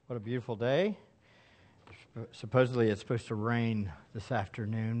What a beautiful day. Supposedly it's supposed to rain this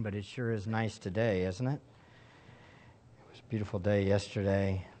afternoon, but it sure is nice today, isn't it? It was a beautiful day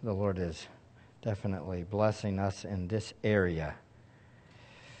yesterday. The Lord is definitely blessing us in this area.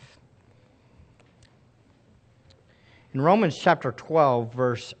 In Romans chapter 12,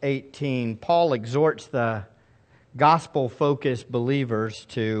 verse 18, Paul exhorts the gospel-focused believers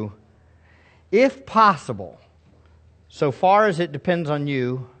to, if possible, so far as it depends on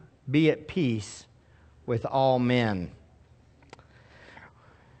you, be at peace with all men.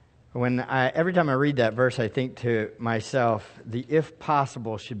 Every time I read that verse, I think to myself, the if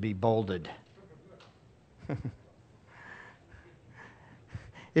possible should be bolded.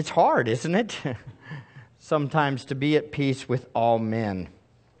 It's hard, isn't it? Sometimes to be at peace with all men.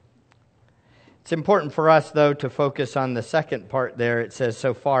 It's important for us, though, to focus on the second part there. It says,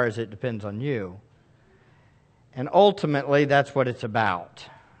 so far as it depends on you. And ultimately, that's what it's about.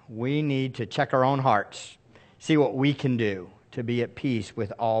 We need to check our own hearts, see what we can do to be at peace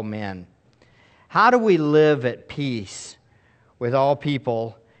with all men. How do we live at peace with all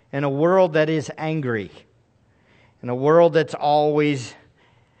people in a world that is angry, in a world that's always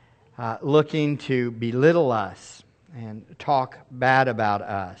looking to belittle us and talk bad about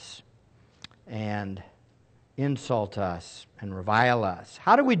us and insult us and revile us?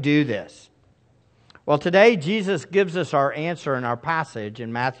 How do we do this? Well, today Jesus gives us our answer in our passage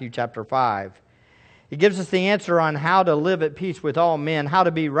in Matthew chapter 5. He gives us the answer on how to live at peace with all men, how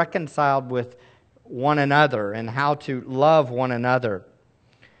to be reconciled with one another, and how to love one another.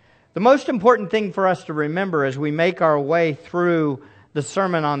 The most important thing for us to remember as we make our way through the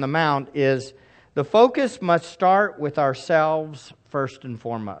Sermon on the Mount is the focus must start with ourselves first and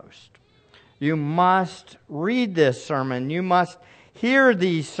foremost. You must read this sermon. You must hear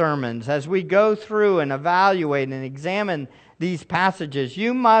these sermons as we go through and evaluate and examine these passages.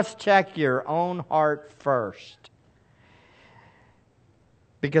 You must check your own heart first,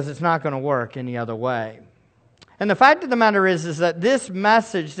 because it's not going to work any other way. And the fact of the matter is that this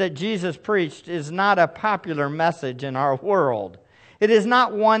message that Jesus preached is not a popular message in our world. It is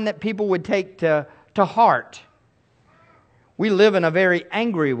not one that people would take to heart. We live in a very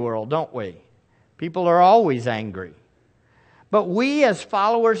angry world, don't we? People are always angry. But we as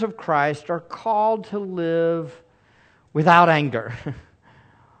followers of Christ are called to live without anger,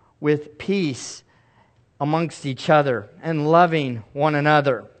 with peace amongst each other and loving one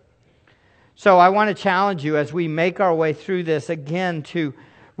another. So I want to challenge you as we make our way through this again to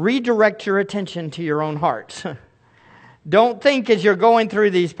redirect your attention to your own hearts. Don't think as you're going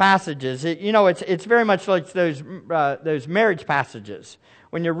through these passages. It's very much like those marriage passages.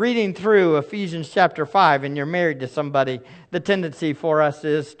 When you're reading through Ephesians chapter 5 and you're married to somebody, the tendency for us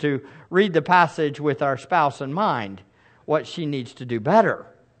is to read the passage with our spouse in mind, what she needs to do better.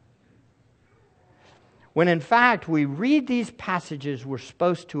 When in fact we read these passages, we're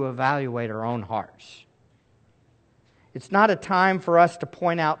supposed to evaluate our own hearts. It's not a time for us to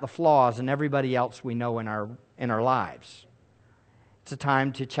point out the flaws in everybody else we know in our lives. It's a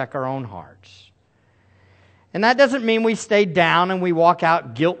time to check our own hearts. And that doesn't mean we stay down and we walk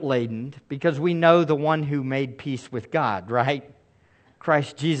out guilt-laden, because we know the one who made peace with God, right?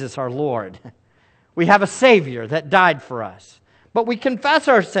 Christ Jesus our Lord. We have a Savior that died for us. But we confess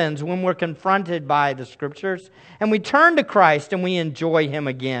our sins when we're confronted by the Scriptures, and we turn to Christ and we enjoy Him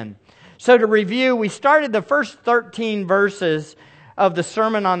again. So to review, we started the first 13 verses of the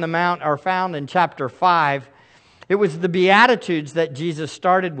Sermon on the Mount are found in chapter 5. It was the Beatitudes that Jesus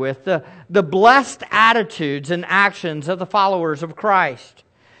started with, the blessed attitudes and actions of the followers of Christ.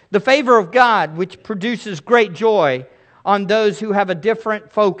 The favor of God, which produces great joy on those who have a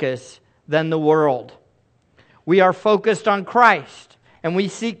different focus than the world. We are focused on Christ, and we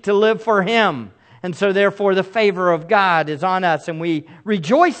seek to live for Him. And so therefore the favor of God is on us, and we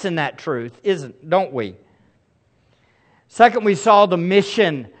rejoice in that truth, don't we? Second, we saw the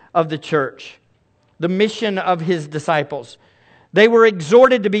mission of the church. The mission of His disciples. They were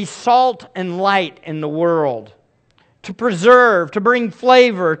exhorted to be salt and light in the world, to preserve, to bring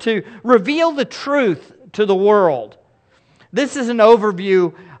flavor, to reveal the truth to the world. This is an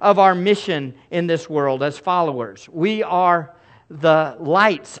overview of our mission in this world as followers. We are the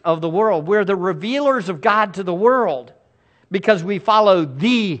lights of the world. We're the revealers of God to the world because we follow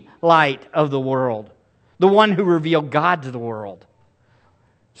the light of the world, the one who revealed God to the world.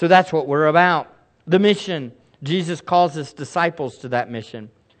 So that's what we're about. The mission. Jesus calls His disciples to that mission.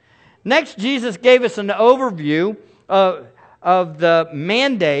 Next, Jesus gave us an overview of the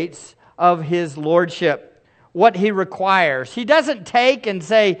mandates of His lordship, what He requires. He doesn't take and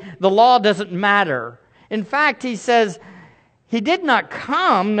say the law doesn't matter. In fact, He says He did not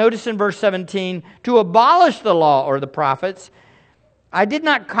come, notice in verse 17, to abolish the law or the prophets. I did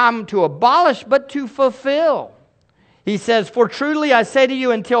not come to abolish, but to fulfill. He says, for truly I say to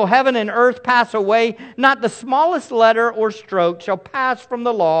you, until heaven and earth pass away, not the smallest letter or stroke shall pass from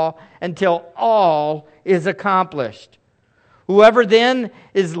the law until all is accomplished. Whoever then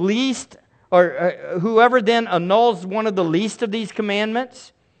is least, or whoever then annuls one of the least of these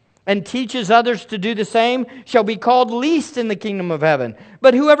commandments and teaches others to do the same shall be called least in the kingdom of heaven.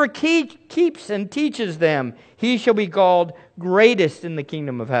 But whoever keeps and teaches them, he shall be called greatest in the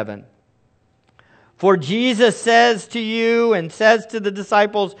kingdom of heaven. For Jesus says to you and says to the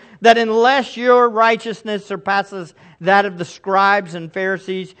disciples that unless your righteousness surpasses that of the scribes and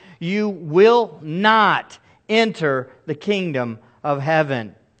Pharisees, you will not enter the kingdom of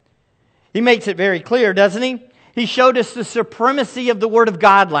heaven. He makes it very clear, doesn't he? He showed us the supremacy of the Word of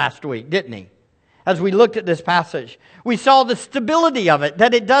God last week, didn't he? As we looked at this passage, we saw the stability of it,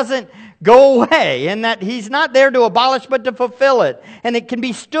 that it doesn't go away, and that He's not there to abolish but to fulfill it. And it can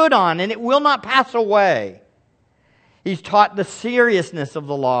be stood on, and it will not pass away. He's taught the seriousness of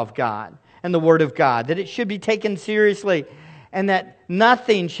the law of God and the Word of God, that it should be taken seriously, and that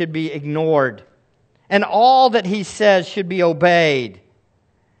nothing should be ignored. And all that He says should be obeyed.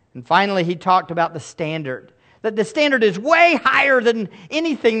 And finally, He talked about the standard. That the standard is way higher than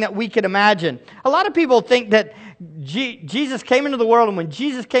anything that we could imagine. A lot of people think that Jesus came into the world, and when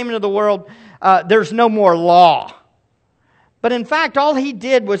Jesus came into the world, there's no more law. But in fact, all He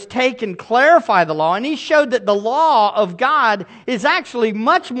did was take and clarify the law, and He showed that the law of God is actually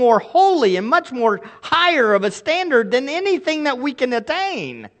much more holy and much more higher of a standard than anything that we can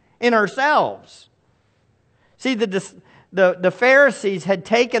attain in ourselves. See, the Pharisees had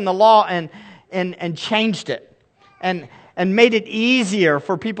taken the law and changed it. And made it easier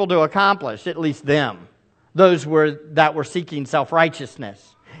for people to accomplish, at least them, those that were seeking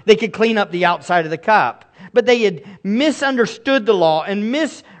self-righteousness. They could clean up the outside of the cup, but they had misunderstood the law and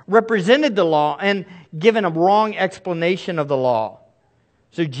misrepresented the law and given a wrong explanation of the law.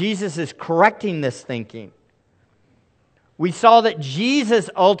 So Jesus is correcting this thinking. We saw that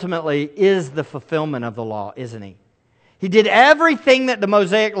Jesus ultimately is the fulfillment of the law, isn't He? He did everything that the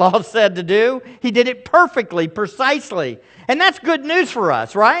Mosaic Law said to do. He did it perfectly, precisely. And that's good news for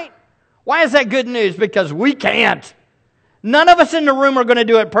us, right? Why is that good news? Because we can't. None of us in the room are going to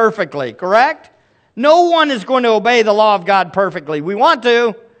do it perfectly, correct? No one is going to obey the law of God perfectly. We want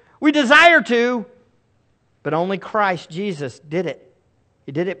to. We desire to. But only Christ Jesus did it.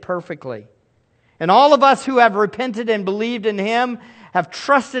 He did it perfectly. And all of us who have repented and believed in Him, have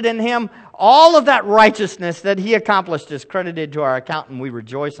trusted in Him, all of that righteousness that He accomplished is credited to our account, and we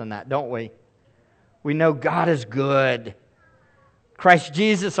rejoice in that, don't we? We know God is good. Christ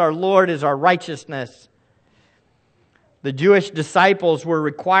Jesus, our Lord, is our righteousness. The Jewish disciples were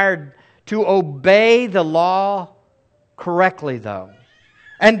required to obey the law correctly, though.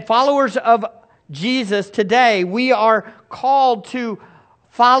 And followers of Jesus today, we are called to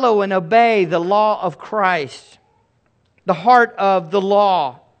follow and obey the law of Christ, the heart of the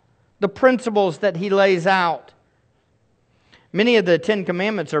law, the principles that He lays out. Many of the 10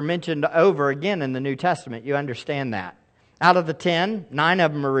 Commandments are mentioned over again in the New Testament. You understand that. Out of the 10, 9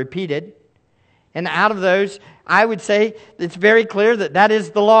 of them are repeated. And out of those, I would say it's very clear that that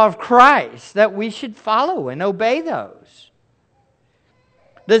is the law of Christ, that we should follow and obey those.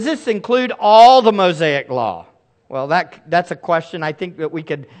 Does this include all the Mosaic law? Well, that's a question I think that we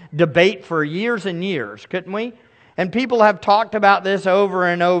could debate for years and years, couldn't we? And people have talked about this over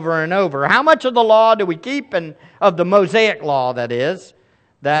and over and over. How much of the law do we keep, and of the Mosaic law, that is,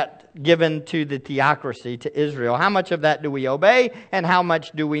 that given to the theocracy, to Israel? How much of that do we obey, and how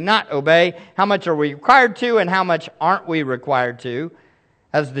much do we not obey? How much are we required to, and how much aren't we required to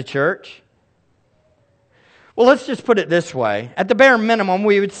as the church? Well, let's just put it this way. At the bare minimum,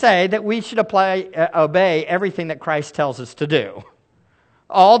 we would say that we should obey everything that Christ tells us to do.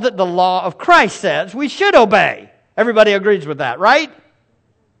 All that the law of Christ says, we should obey. Everybody agrees with that, right?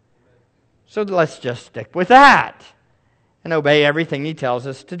 So let's just stick with that and obey everything He tells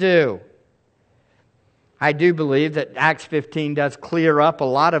us to do. I do believe that Acts 15 does clear up a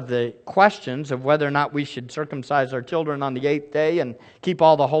lot of the questions of whether or not we should circumcise our children on the 8th day and keep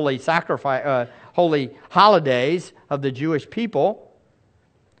all the holy holidays of the Jewish people.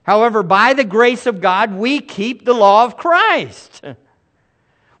 However, by the grace of God, we keep the law of Christ.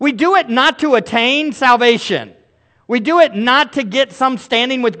 We do it not to attain salvation. We do it not to get some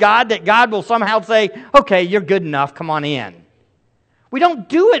standing with God that God will somehow say, okay, you're good enough, come on in. We don't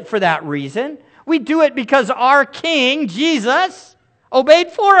do it for that reason. We do it because our King, Jesus,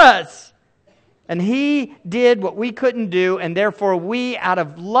 obeyed for us. And He did what we couldn't do, and therefore we, out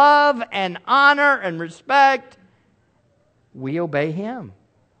of love and honor and respect, we obey Him.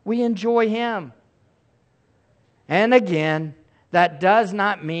 We enjoy Him. And again, that does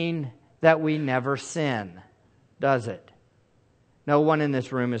not mean that we never sin, does it? No one in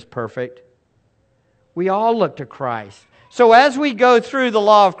this room is perfect. We all look to Christ. So as we go through the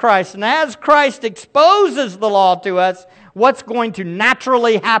law of Christ, and as Christ exposes the law to us, what's going to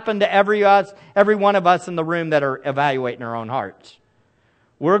naturally happen to every one of us in the room that are evaluating our own hearts?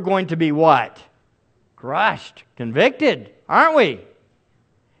 We're going to be what? Crushed, convicted, aren't we?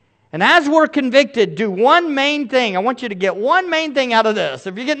 And as we're convicted, do one main thing. I want you to get one main thing out of this.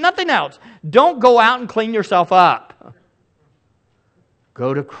 If you get nothing else, don't go out and clean yourself up.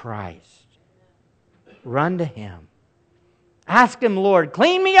 Go to Christ. Run to Him. Ask Him, Lord,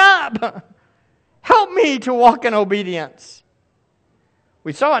 clean me up. Help me to walk in obedience.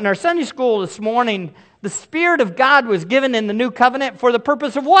 We saw it in our Sunday school this morning. The Spirit of God was given in the new covenant for the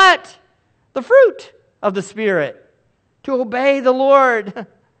purpose of what? The fruit of the Spirit. To obey the Lord.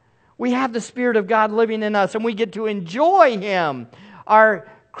 We have the Spirit of God living in us, and we get to enjoy Him. Are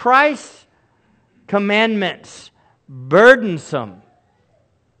Christ's commandments burdensome?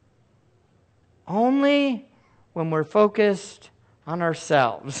 Only when we're focused on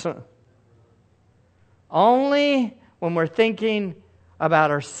ourselves. Only when we're thinking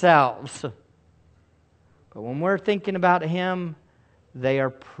about ourselves. But when we're thinking about Him, they are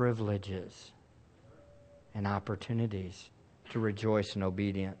privileges and opportunities to rejoice in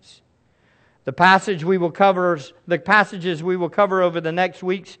obedience. The passages we will cover over the next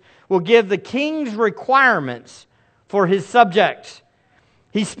weeks will give the king's requirements for his subjects.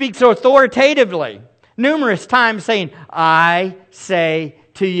 He speaks authoritatively, numerous times saying, I say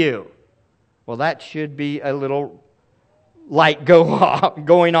to you. Well, that should be a little light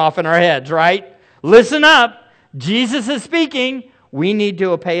going off in our heads, right? Listen up. Jesus is speaking. We need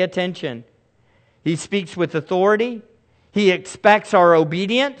to pay attention. He speaks with authority. He expects our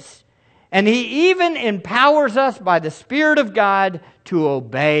obedience. And He even empowers us by the Spirit of God to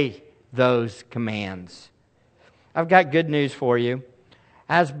obey those commands. I've got good news for you.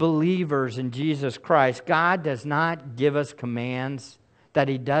 As believers in Jesus Christ, God does not give us commands that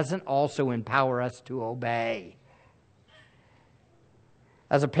He doesn't also empower us to obey.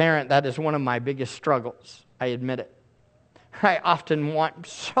 As a parent, that is one of my biggest struggles. I admit it. I often want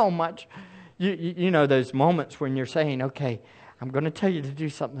so much. You know those moments when you're saying, okay, I'm going to tell you to do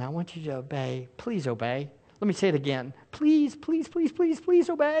something. I want you to obey. Please obey. Let me say it again. Please, please, please, please, please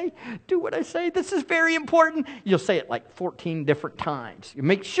obey. Do what I say. This is very important. You'll say it like 14 different times. You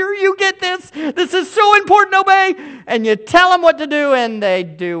make sure you get this. This is so important. Obey. And you tell them what to do, and they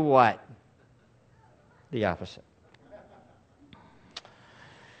do what? The opposite.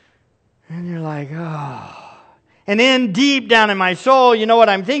 And you're like, oh. And then deep down in my soul, you know what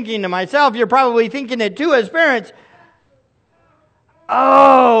I'm thinking to myself? You're probably thinking it too as parents.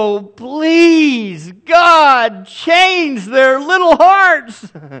 Oh, please, God, change their little hearts.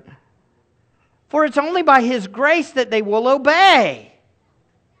 For it's only by His grace that they will obey.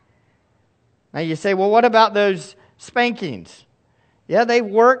 Now you say, well, what about those spankings? Yeah, they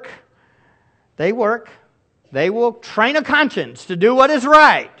work. They work. They will train a conscience to do what is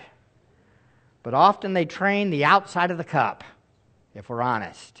right. But often they train the outside of the cup, if we're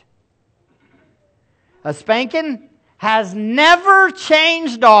honest. A spanking has never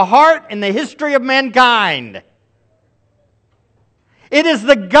changed a heart in the history of mankind. It is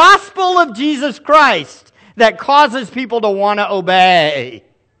the gospel of Jesus Christ that causes people to want to obey.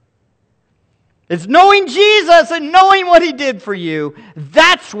 It's knowing Jesus and knowing what He did for you.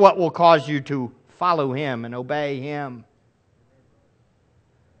 That's what will cause you to follow Him and obey Him.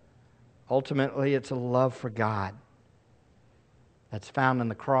 Ultimately, it's a love for God that's found in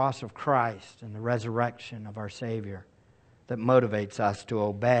the cross of Christ and the resurrection of our Savior that motivates us to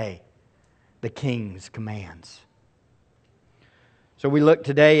obey the King's commands. So we look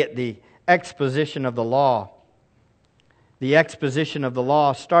today at the exposition of the law. The exposition of the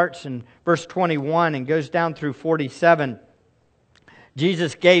law starts in verse 21 and goes down through 47.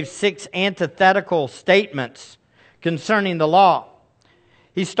 Jesus gave 6 antithetical statements concerning the law.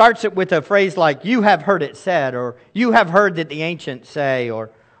 He starts it with a phrase like, you have heard it said, or you have heard that the ancients say,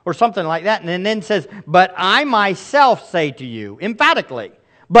 or something like that. And then says, but I myself say to you, emphatically,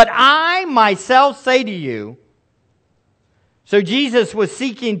 but I myself say to you. So Jesus was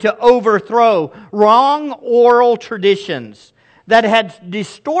seeking to overthrow wrong oral traditions that had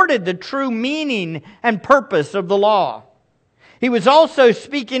distorted the true meaning and purpose of the law. He was also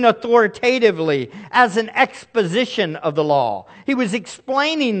speaking authoritatively as an exposition of the law. He was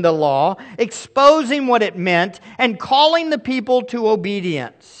explaining the law, exposing what it meant, and calling the people to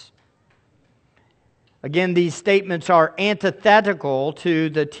obedience. Again, these statements are antithetical to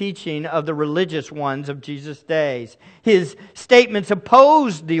the teaching of the religious ones of Jesus' days. His statements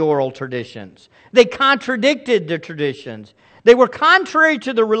opposed the oral traditions. They contradicted the traditions. They were contrary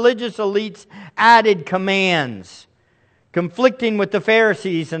to the religious elites' added commands, conflicting with the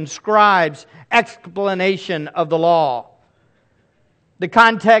Pharisees and scribes' explanation of the law. The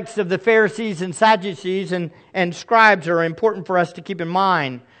context of the Pharisees and Sadducees and scribes are important for us to keep in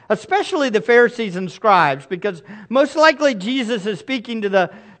mind, especially the Pharisees and scribes, because most likely Jesus is speaking to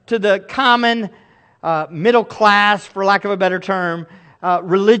the common middle class, for lack of a better term,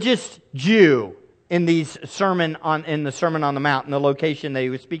 religious Jew in the Sermon on the Mount, in the location that he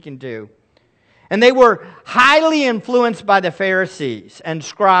was speaking to. And they were highly influenced by the Pharisees and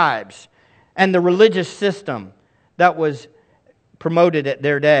scribes and the religious system that was promoted at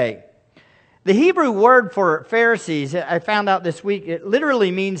their day. The Hebrew word for Pharisees, I found out this week, it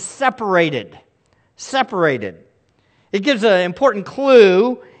literally means separated. Separated. It gives an important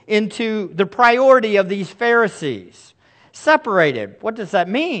clue into the priority of these Pharisees. Separated. What does that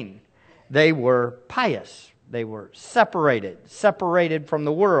mean? They were pious. They were separated from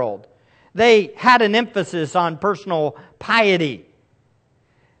the world. They had an emphasis on personal piety.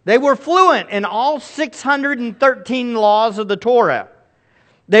 They were fluent in all 613 laws of the Torah.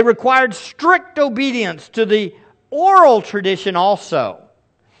 They required strict obedience to the oral tradition also.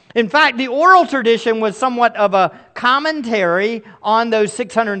 In fact, the oral tradition was somewhat of a commentary on those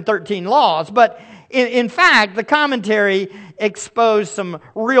 613 laws, but in fact, the commentary exposed some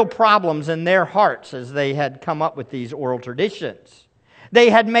real problems in their hearts as they had come up with these oral traditions. They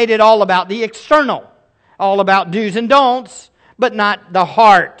had made it all about the external, all about do's and don'ts, but not the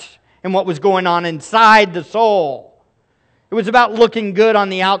heart and what was going on inside the soul. It was about looking good on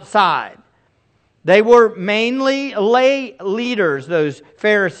the outside. They were mainly lay leaders, those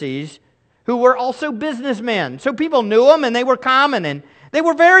Pharisees, who were also businessmen. So people knew them and they were common and they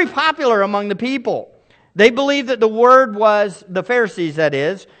were very popular among the people. They believed that the word was, the Pharisees that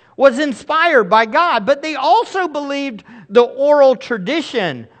is, was inspired by God, but they also believed the oral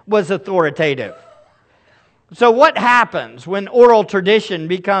tradition was authoritative. So what happens when oral tradition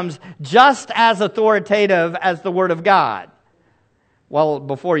becomes just as authoritative as the Word of God? Well,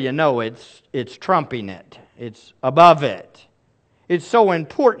 before you know it's trumping it. It's above it. It's so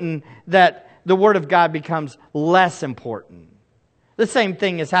important that the Word of God becomes less important. The same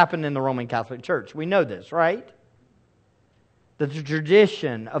thing has happened in the Roman Catholic Church. We know this, right? The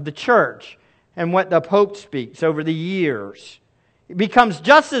tradition of the church and what the Pope speaks over the years. It becomes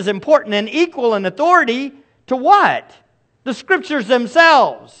just as important and equal in authority to what? The Scriptures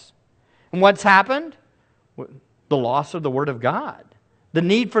themselves. And what's happened? The loss of the Word of God. The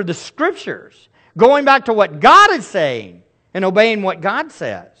need for the Scriptures. Going back to what God is saying and obeying what God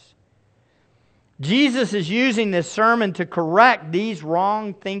says. Jesus is using this sermon to correct these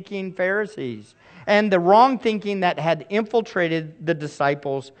wrong-thinking Pharisees and the wrong thinking that had infiltrated the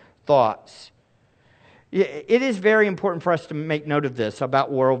disciples' thoughts. It is very important for us to make note of this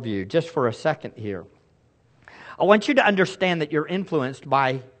about worldview, just for a second here. I want you to understand that you're influenced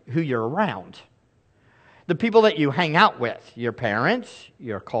by who you're around. The people that you hang out with, your parents,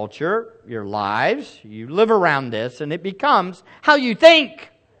 your culture, your lives, you live around this, and it becomes how you think.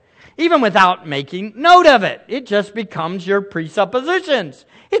 Even without making note of it. It just becomes your presuppositions.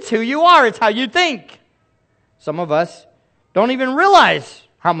 It's who you are. It's how you think. Some of us don't even realize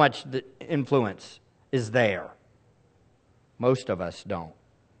how much the influence is there. Most of us don't.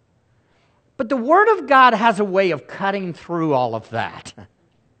 But the Word of God has a way of cutting through all of that.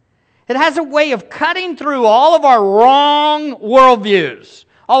 It has a way of cutting through all of our wrong worldviews,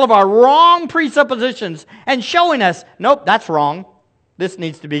 all of our wrong presuppositions, and showing us, nope, that's wrong. This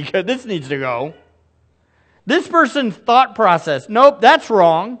needs to be good. This needs to go. This person's thought process, nope, that's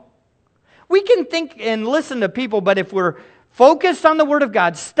wrong. We can think and listen to people, but if we're focused on the Word of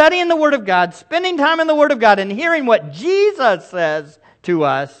God, studying the Word of God, spending time in the Word of God, and hearing what Jesus says to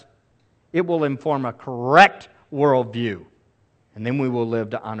us, it will inform a correct worldview. And then we will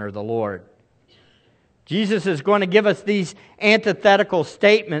live to honor the Lord. Jesus is going to give us these antithetical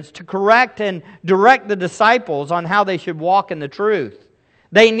statements to correct and direct the disciples on how they should walk in the truth.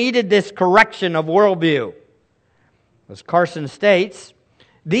 They needed this correction of worldview. As Carson states,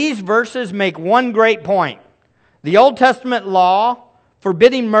 these verses make one great point. The Old Testament law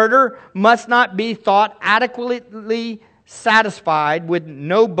forbidding murder must not be thought adequately satisfied when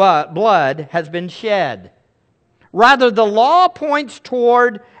no blood has been shed. Rather, the law points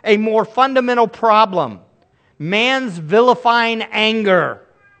toward a more fundamental problem: man's vilifying anger.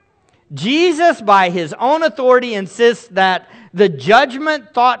 Jesus, by his own authority, insists that the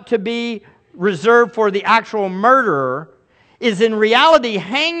judgment thought to be reserved for the actual murderer is in reality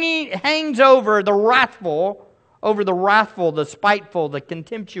hangs over the wrathful, the spiteful, the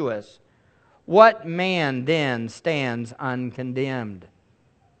contemptuous. What man then stands uncondemned?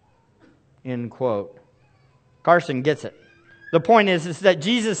 End quote. Carson gets it. The point is that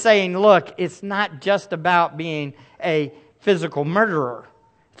Jesus is saying, look, it's not just about being a physical murderer.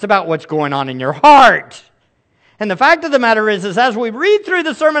 It's about what's going on in your heart. And the fact of the matter is as we read through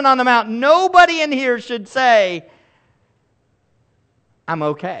the Sermon on the Mount, nobody in here should say, I'm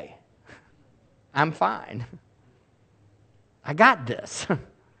okay. I'm fine. I got this.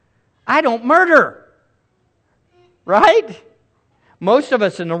 I don't murder. Right? Most of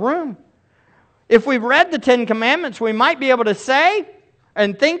us in the room. If we read the Ten Commandments, we might be able to say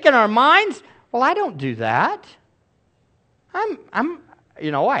and think in our minds, well, I don't do that.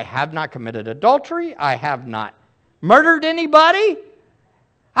 I have not committed adultery. I have not murdered anybody.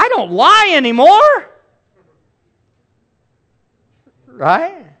 I don't lie anymore.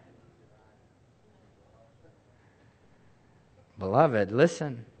 Right? Beloved,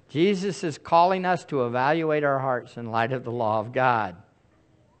 listen. Jesus is calling us to evaluate our hearts in light of the law of God.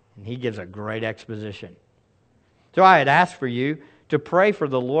 And he gives a great exposition. So I had asked for you to pray for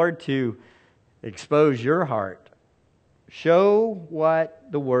the Lord to expose your heart. Show what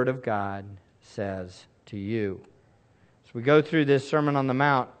the Word of God says to you. As we go through this Sermon on the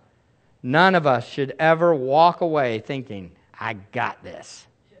Mount, none of us should ever walk away thinking, I got this.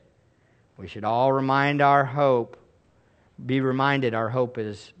 We should all be reminded our hope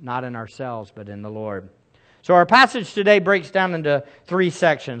is not in ourselves, but in the Lord. So our passage today breaks down into 3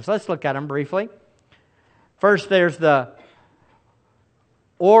 sections. Let's look at them briefly. First, there's the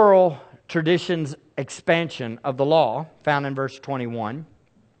oral traditions expansion of the law, found in verse 21.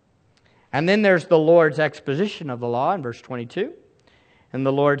 And then there's the Lord's exposition of the law in verse 22. And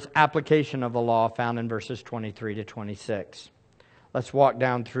the Lord's application of the law, found in verses 23 to 26. Let's walk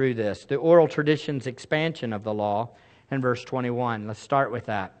down through this. The oral traditions expansion of the law in verse 21. Let's start with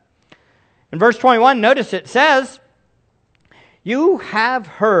that. In verse 21, notice it says, You have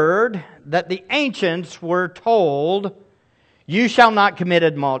heard that the ancients were told, You shall not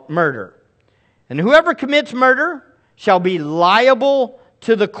commit murder. And whoever commits murder shall be liable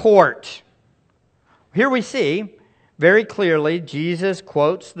to the court. Here we see very clearly Jesus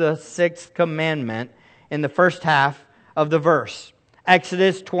quotes the 6th commandment in the first half of the verse.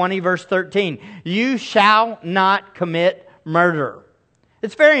 Exodus 20 verse 13. You shall not commit murder.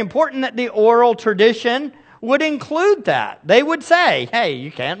 It's very important that the oral tradition would include that. They would say, hey,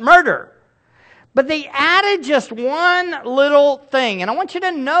 you can't murder. But they added just one little thing. And I want you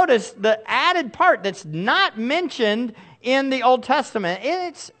to notice the added part that's not mentioned in the Old Testament.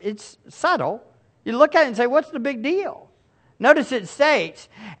 It's subtle. You look at it and say, what's the big deal? Notice it states,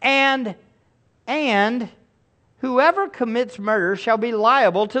 and whoever commits murder shall be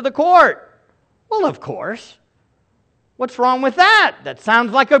liable to the court. Well, of course. What's wrong with that? That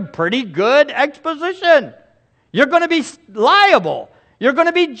sounds like a pretty good exposition. You're going to be liable. You're going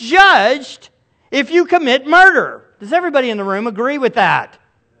to be judged if you commit murder. Does everybody in the room agree with that?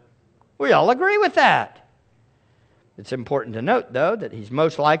 We all agree with that. It's important to note, though, that he's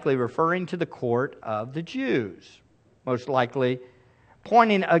most likely referring to the court of the Jews. Most likely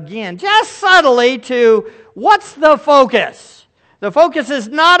pointing again, just subtly, to what's the focus? The focus is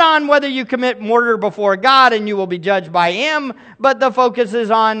not on whether you commit murder before God and you will be judged by Him, but the focus is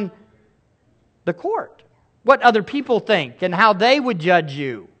on the court. What other people think and how they would judge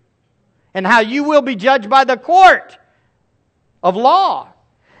you. And how you will be judged by the court of law.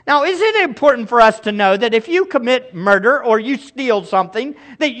 Now, is it important for us to know that if you commit murder or you steal something,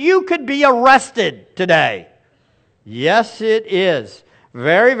 that you could be arrested today? Yes, it is.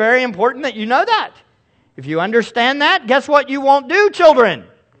 Very, very important that you know that. If you understand that, guess what you won't do, children?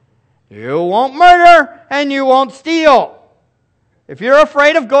 You won't murder and you won't steal. If you're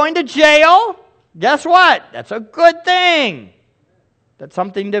afraid of going to jail, guess what? That's a good thing. That's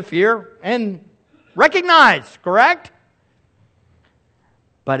something to fear and recognize, correct?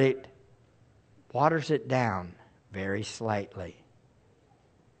 But it waters it down very slightly.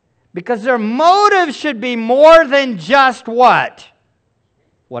 Because their motive should be more than just what?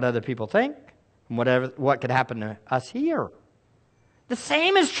 What other people think. And what could happen to us here. The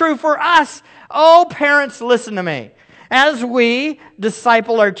same is true for us. Oh, parents, listen to me. As we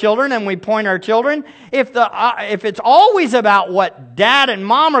disciple our children and we point our children, if it's always about what dad and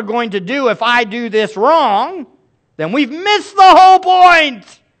mom are going to do if I do this wrong, then we've missed the whole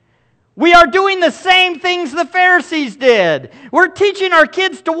point. We are doing the same things the Pharisees did. We're teaching our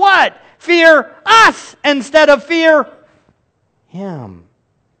kids to what? Fear us instead of fear Him.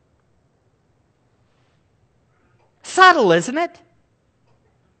 Subtle, isn't it?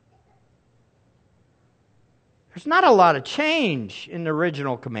 There's not a lot of change in the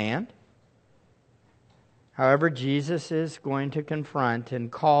original command. However, Jesus is going to confront and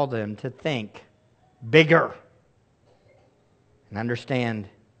call them to think bigger and understand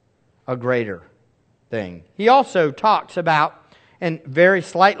a greater thing. He also talks about, and very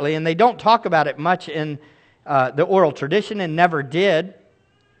slightly, and they don't talk about it much in the oral tradition and never did,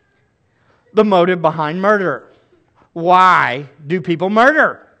 the motive behind murder. Why do people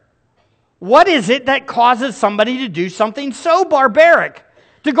murder? What is it that causes somebody to do something so barbaric?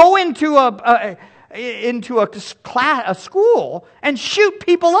 To go into a school and shoot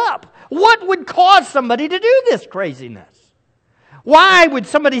people up? What would cause somebody to do this craziness? Why would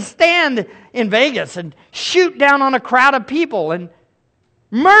somebody stand in Vegas and shoot down on a crowd of people and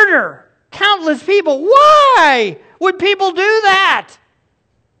murder countless people? Why would people do that?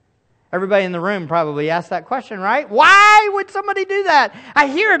 Everybody in the room probably asked that question, right? Why would somebody do that? I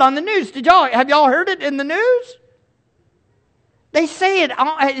hear it on the news. Have y'all heard it in the news? They say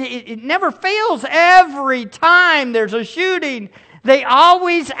it never fails. Every time there's a shooting, they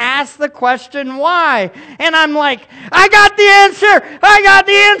always ask the question, why? And I'm like, I got the answer! I got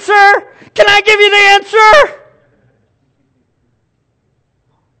the answer! Can I give you the answer?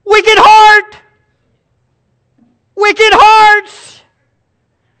 Wicked heart! Wicked hearts!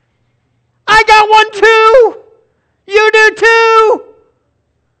 I got one too! You do too!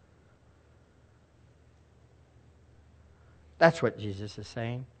 That's what Jesus is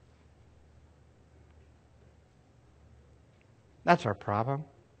saying. That's our problem.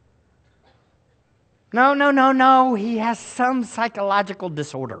 No. He has some psychological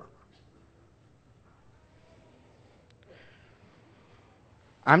disorder.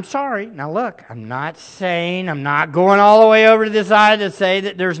 I'm sorry. Now look, I'm not going all the way over to this side to say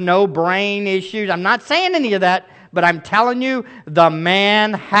that there's no brain issues. I'm not saying any of that, but I'm telling you, the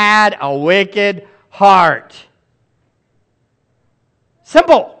man had a wicked heart.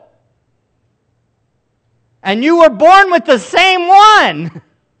 Simple. And you were born with the same one.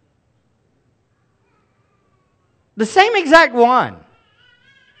 The same exact one.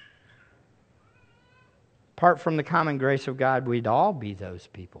 Apart from the common grace of God, we'd all be those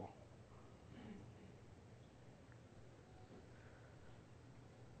people.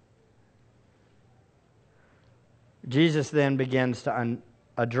 Jesus then begins to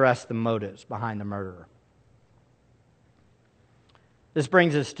address the motives behind the murderer. This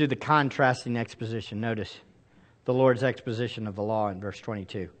brings us to the contrasting exposition. Notice the Lord's exposition of the law in verse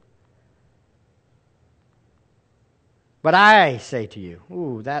 22. But I say to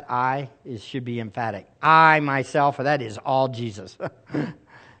you, that I should be emphatic. I myself, or that is all Jesus.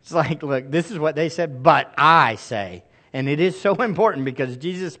 It's like, look, this is what they said, but I say. And it is so important because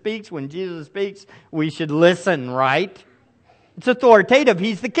Jesus speaks. When Jesus speaks, we should listen, right? It's authoritative.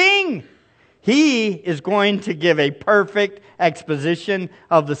 He's the king. He is going to give a perfect exposition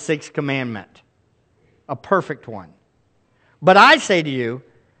of the sixth commandment. A perfect one. But I say to you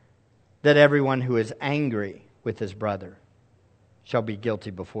that everyone who is angry with his brother shall be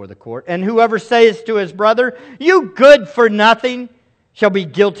guilty before the court. And whoever says to his brother, you good for nothing, shall be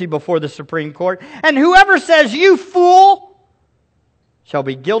guilty before the Supreme Court. And whoever says, you fool, shall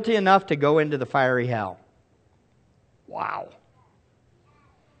be guilty enough to go into the fiery hell. Wow.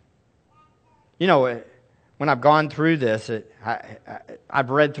 You know, when I've gone through this, I've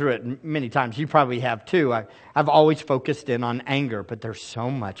read through it many times. You probably have too. I've always focused in on anger, but there's so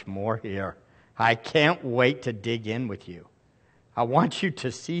much more here. I can't wait to dig in with you. I want you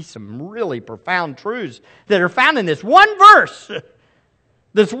to see some really profound truths that are found in this one verse.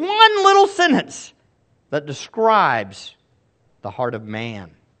 This one little sentence that describes the heart of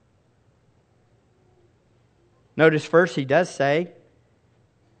man. Notice first he does say,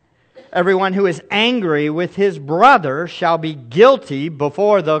 everyone who is angry with his brother shall be guilty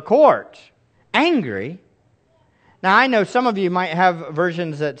before the court. Angry? Now I know some of you might have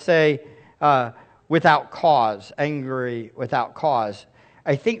versions that say without cause. Angry without cause.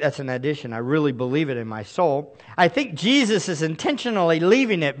 I think that's an addition. I really believe it in my soul. I think Jesus is intentionally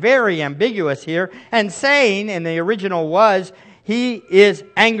leaving it very ambiguous here and saying, and the original was, he is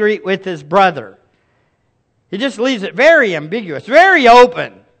angry with his brother. He just leaves it very ambiguous, very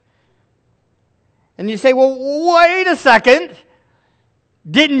open. And you say, well, wait a second.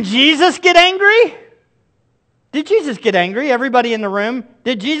 Didn't Jesus get angry? Did Jesus get angry? Everybody in the room,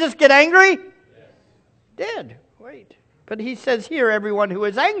 did Jesus get angry? Yes. Did. Wait. But he says here, everyone who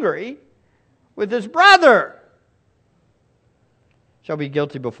is angry with his brother shall be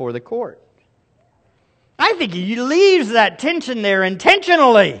guilty before the court. I think he leaves that tension there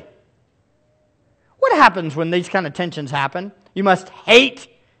intentionally. What happens when these kind of tensions happen? You must hate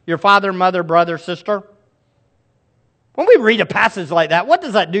your father, mother, brother, sister. When we read a passage like that, what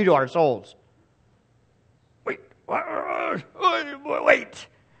does that do to our souls? Wait.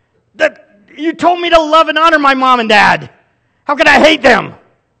 That you told me to love and honor my mom and dad. How can I hate them?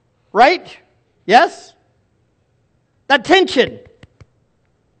 Right? Yes? That tension.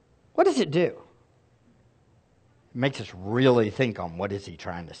 What does it do? It makes us really think on what is he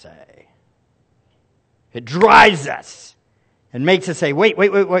trying to say. It drives us and makes us say, wait.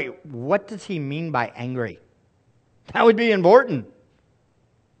 What does he mean by angry? That would be important.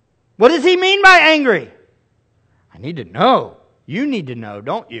 What does he mean by angry? I need to know. You need to know,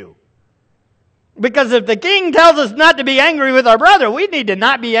 don't you? Because if the king tells us not to be angry with our brother, we need to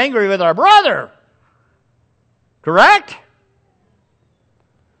not be angry with our brother. Correct?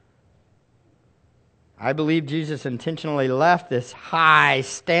 I believe Jesus intentionally left this high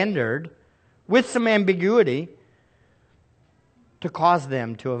standard with some ambiguity to cause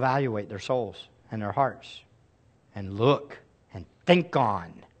them to evaluate their souls and their hearts and look and think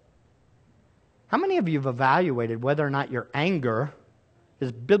on. How many of you have evaluated whether or not your anger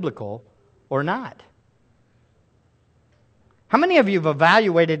is biblical or not? How many of you have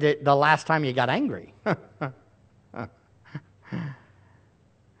evaluated it the last time you got angry?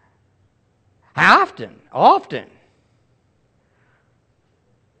 How often? Often.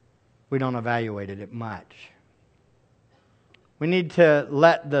 We don't evaluate it much. We need to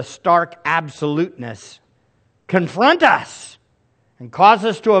let the stark absoluteness confront us and cause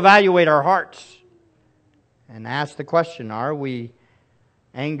us to evaluate our hearts and ask the question, are we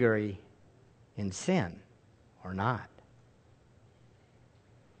angry in sin or not?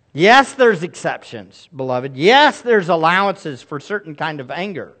 Yes, there's exceptions, beloved. Yes, there's allowances for certain kind of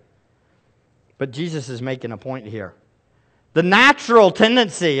anger. But Jesus is making a point here. The natural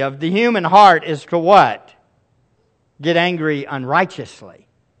tendency of the human heart is to what? Get angry unrighteously.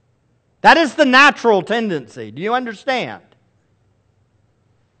 That is the natural tendency. Do you understand?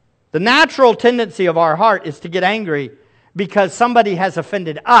 The natural tendency of our heart is to get angry because somebody has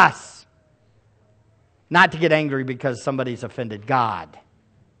offended us, not to get angry because somebody's offended God.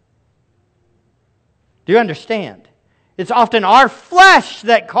 Do you understand? It's often our flesh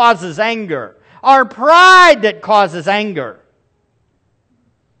that causes anger, our pride that causes anger,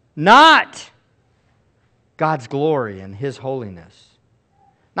 not God's glory and His holiness.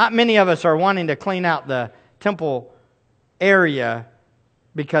 Not many of us are wanting to clean out the temple area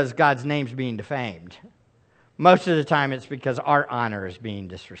because God's name's being defamed. Most of the time it's because our honor is being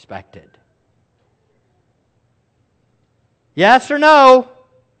disrespected. Yes or no?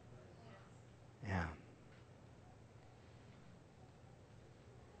 Yeah.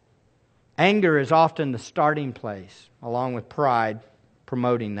 Anger is often the starting place, along with pride,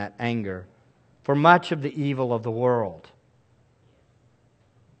 promoting that anger, for much of the evil of the world.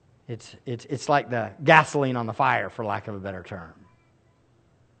 It's like the gasoline on the fire, for lack of a better term.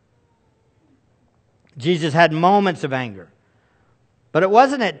 Jesus had moments of anger. But it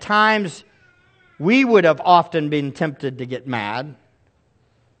wasn't at times we would have often been tempted to get mad.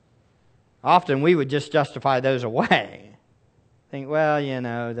 Often we would just justify those away. Think, well, you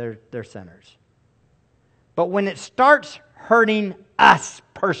know, they're sinners. But when it starts hurting us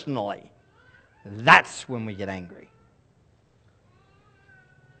personally, that's when we get angry.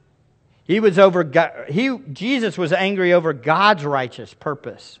 Jesus was angry over God's righteous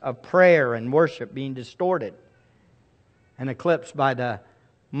purpose of prayer and worship being distorted and eclipsed by the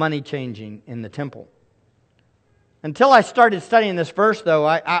money changing in the temple. Until I started studying this verse, though,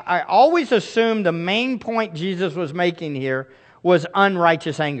 I always assumed the main point Jesus was making here was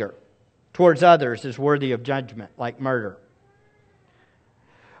unrighteous anger towards others is worthy of judgment, like murder.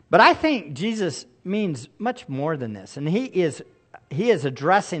 But I think Jesus means much more than this, and He is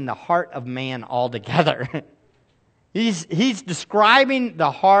addressing the heart of man altogether. He's describing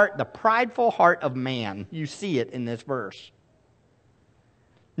the heart, the prideful heart of man. You see it in this verse.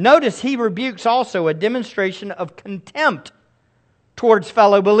 Notice He rebukes also a demonstration of contempt towards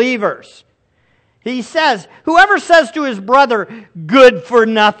fellow believers. He says, whoever says to his brother, good for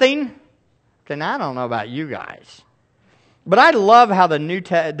nothing. Okay, now I don't know about you guys, but I love how the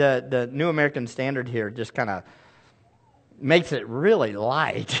New American Standard here just kind of makes it really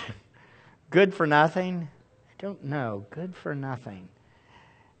light. Good for nothing? I don't know. Good for nothing.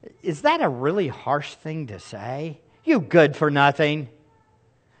 Is that a really harsh thing to say? You good for nothing?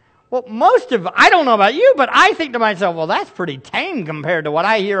 Well, I don't know about you, but I think to myself, well, that's pretty tame compared to what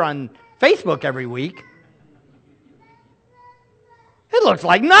I hear on Facebook every week. It looks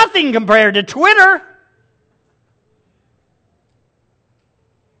like nothing compared to Twitter.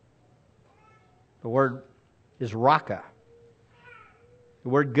 The word is raka. The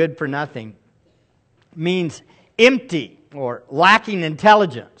word good for nothing means empty or lacking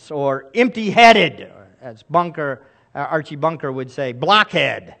intelligence or empty-headed. As Archie Bunker would say,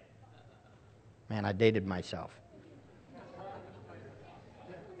 blockhead. Man, I dated myself.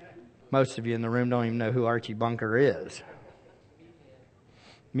 Most of you in the room don't even know who Archie Bunker is.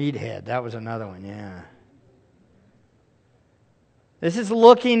 Meathead, that was another one, yeah. This is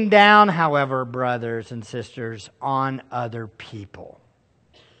looking down, however, brothers and sisters, on other people.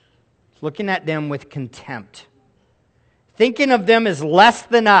 It's looking at them with contempt. Thinking of them as less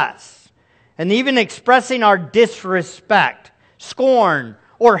than us. And even expressing our disrespect, scorn,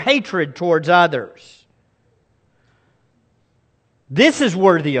 or hatred towards others. This is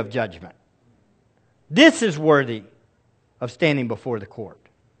worthy of judgment. This is worthy of standing before the court.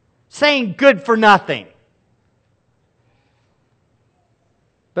 Saying good for nothing.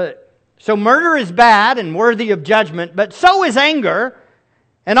 So murder is bad and worthy of judgment, but so is anger,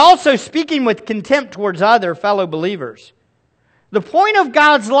 and also speaking with contempt towards other fellow believers. The point of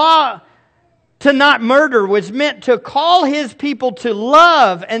God's law to not murder was meant to call His people to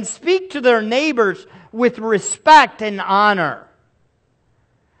love and speak to their neighbors with respect and honor.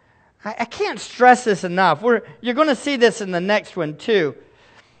 I can't stress this enough. You're going to see this in the next one too.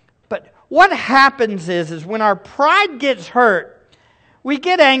 But what happens is when our pride gets hurt, we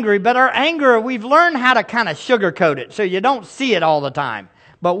get angry, but our anger, we've learned how to kind of sugarcoat it so you don't see it all the time.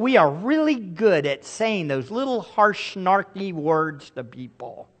 But we are really good at saying those little harsh, snarky words to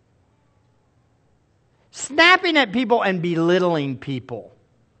people. Snapping at people and belittling people.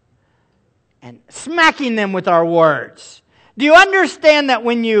 And smacking them with our words. Do you understand that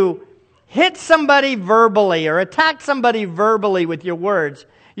when you hit somebody verbally or attack somebody verbally with your words,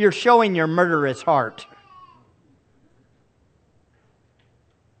 you're showing your murderous heart?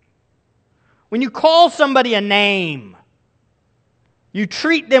 When you call somebody a name, you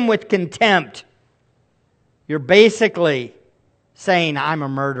treat them with contempt, you're basically saying, I'm a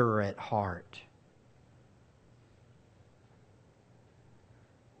murderer at heart.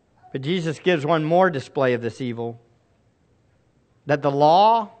 But Jesus gives one more display of this evil that the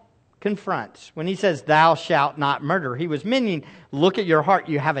law confronts. When He says, thou shalt not murder, He was meaning, look at your heart.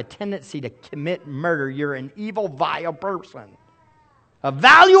 You have a tendency to commit murder. You're an evil, vile person.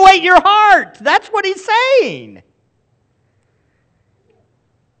 Evaluate your heart. That's what He's saying.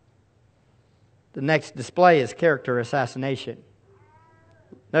 The next display is character assassination.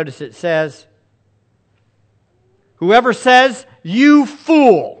 Notice it says, whoever says, you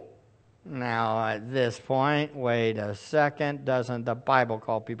fool. Now, at this point, wait a second. Doesn't the Bible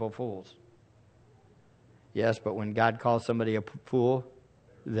call people fools? Yes, but when God calls somebody a fool,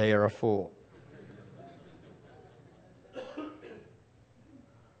 they are a fool.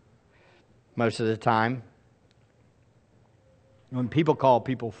 Most of the time, when people call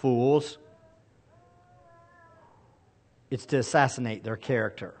people fools, it's to assassinate their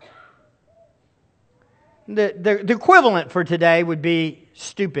character. The equivalent for today would be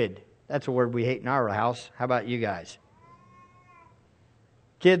stupid. That's a word we hate in our house. How about you guys?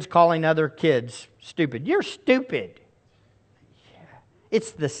 Kids calling other kids stupid. You're stupid. Yeah.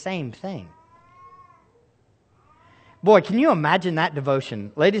 It's the same thing. Boy, can you imagine that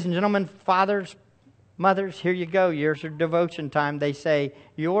devotion? Ladies and gentlemen, fathers, mothers, here you go. Here's your devotion time. They say,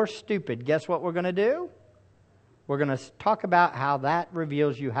 you're stupid. Guess what we're going to do? We're going to talk about how that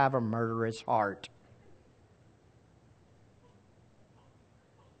reveals you have a murderous heart.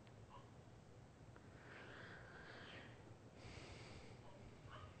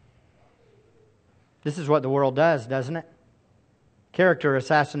 This is what the world does, doesn't it? Character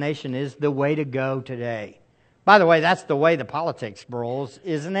assassination is the way to go today. By the way, that's the way the politics rolls,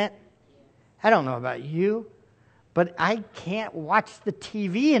 isn't it? I don't know about you, but I can't watch the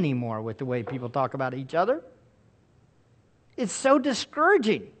TV anymore with the way people talk about each other. It's so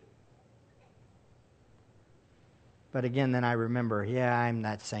discouraging. But again, then I remember, yeah, I'm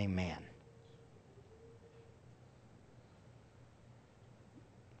that same man.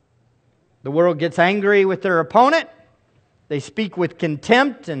 The world gets angry with their opponent. They speak with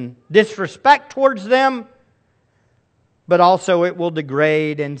contempt and disrespect towards them. But also it will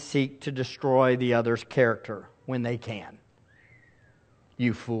degrade and seek to destroy the other's character when they can.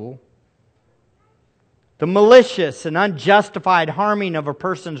 You fool. The malicious and unjustified harming of a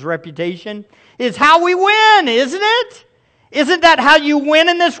person's reputation is how we win, isn't it? Isn't that how you win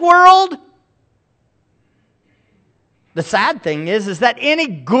in this world? The sad thing is that any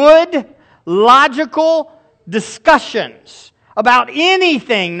good, logical discussions about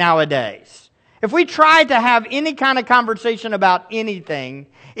anything nowadays, if we try to have any kind of conversation about anything,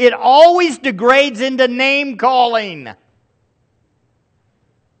 it always degrades into name-calling.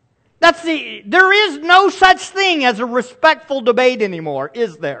 There is no such thing as a respectful debate anymore,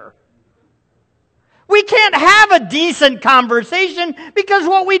 is there? We can't have a decent conversation because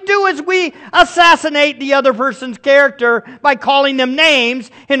what we do is we assassinate the other person's character by calling them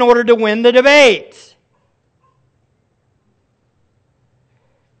names in order to win the debate.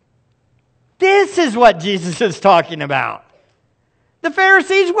 This is what Jesus is talking about. The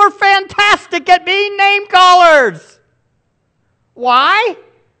Pharisees were fantastic at being name callers. Why?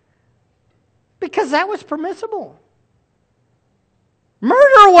 Because that was permissible.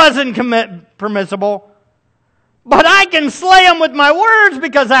 Murder wasn't permissible. But I can slay them with my words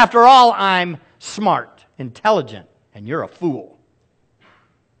because after all, I'm smart, intelligent, and you're a fool.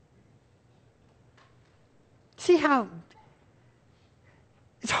 See how...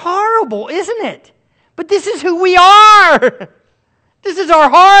 It's horrible, isn't it? But this is who we are. This is our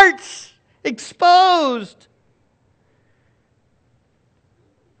hearts exposed.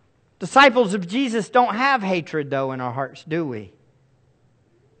 Disciples of Jesus don't have hatred, though, in our hearts, do we?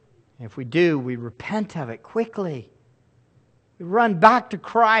 If we do, we repent of it quickly. We run back to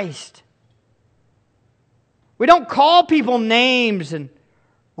Christ. We don't call people names and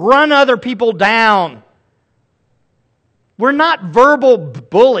run other people down. We're not verbal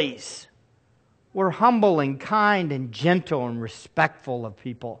bullies. We're humble and kind and gentle and respectful of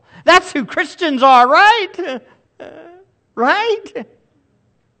people. That's who Christians are, right? Right?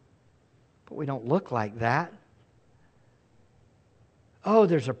 But we don't look like that. Oh,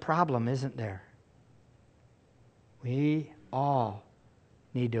 there's a problem, isn't there? We all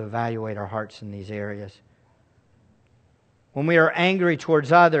need to evaluate our hearts in these areas. When we are angry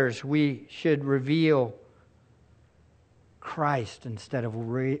towards others, we should reveal Christ instead of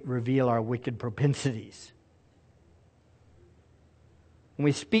reveal our wicked propensities. When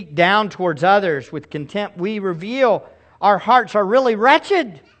we speak down towards others with contempt, we reveal our hearts are really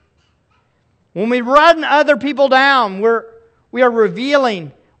wretched. When we run other people down, we are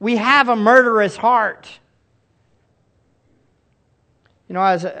revealing we have a murderous heart. You know,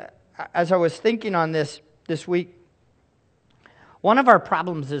 as I was thinking on this week, one of our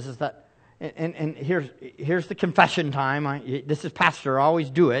problems is that, and here's the confession time. This is pastor, I always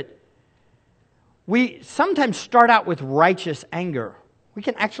do it. We sometimes start out with righteous anger. We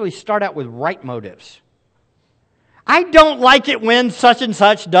can actually start out with right motives. I don't like it when such and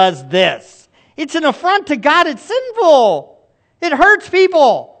such does this. It's an affront to God. It's sinful. It hurts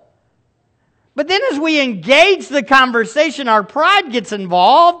people. But then as we engage the conversation, our pride gets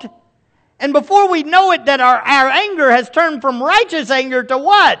involved. And before we know it, that our anger has turned from righteous anger to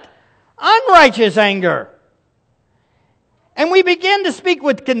what? Unrighteous anger. And we begin to speak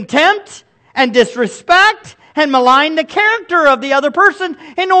with contempt and disrespect and malign the character of the other person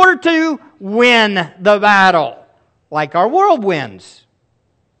in order to win the battle. Like our world wins.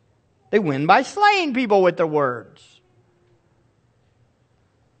 They win by slaying people with their words.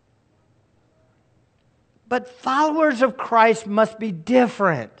 But followers of Christ must be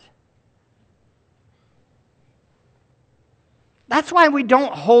different. That's why we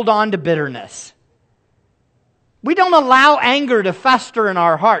don't hold on to bitterness. We don't allow anger to fester in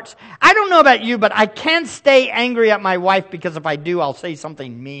our hearts. I don't know about you, but I can't stay angry at my wife because if I do, I'll say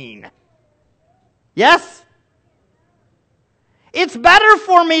something mean. Yes? It's better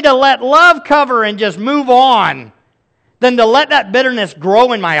for me to let love cover and just move on than to let that bitterness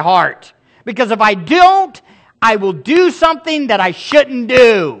grow in my heart. Because if I don't, I will do something that I shouldn't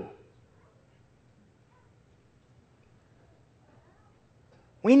do.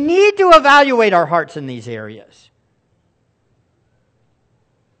 We need to evaluate our hearts in these areas.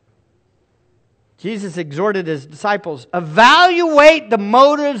 Jesus exhorted His disciples, evaluate the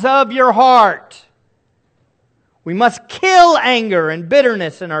motives of your heart. We must kill anger and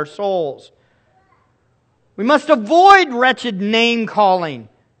bitterness in our souls. We must avoid wretched name-calling.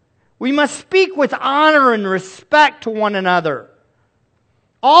 We must speak with honor and respect to one another.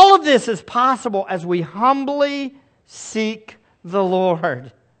 All of this is possible as we humbly seek the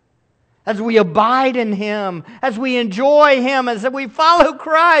Lord, as we abide in Him, as we enjoy Him, as we follow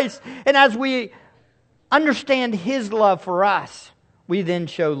Christ, and as we understand His love for us, we then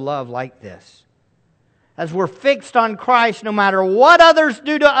show love like this. As we're fixed on Christ, no matter what others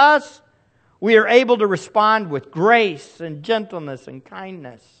do to us, we are able to respond with grace and gentleness and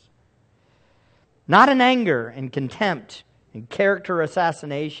kindness. Not in anger and contempt and character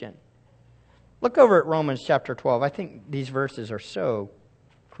assassination. Look over at Romans chapter 12. I think these verses are so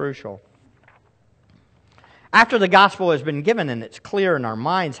crucial. After the gospel has been given and it's clear in our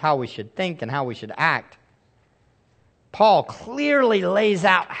minds how we should think and how we should act, Paul clearly lays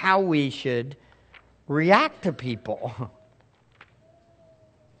out how we should react to people.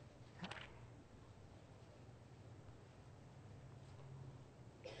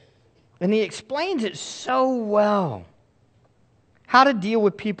 And he explains it so well. How to deal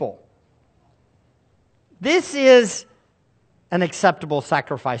with people. This is an acceptable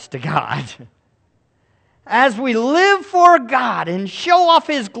sacrifice to God. As we live for God and show off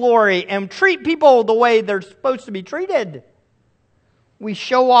His glory and treat people the way they're supposed to be treated, we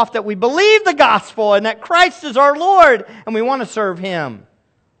show off that we believe the gospel and that Christ is our Lord and we want to serve Him.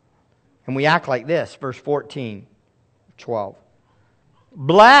 And we act like this, verse 14, 12.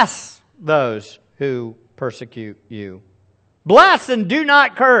 Bless those who persecute you. Bless and do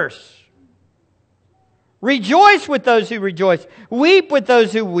not curse. Rejoice with those who rejoice. Weep with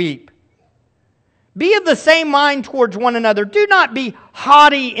those who weep. Be of the same mind towards one another. Do not be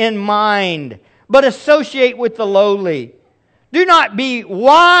haughty in mind, but associate with the lowly. Do not be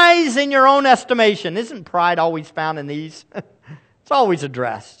wise in your own estimation. Isn't pride always found in these? It's always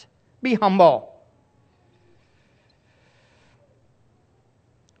addressed. Be humble.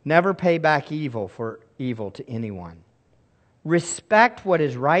 Never pay back evil for evil to anyone. Respect what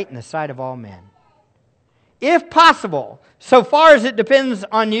is right in the sight of all men. If possible, so far as it depends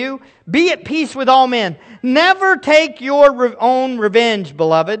on you, be at peace with all men. Never take your own revenge,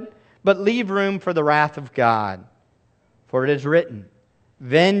 beloved, but leave room for the wrath of God. For it is written,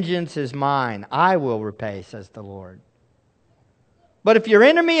 vengeance is mine, I will repay, says the Lord. But if your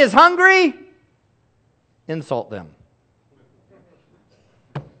enemy is hungry, insult them.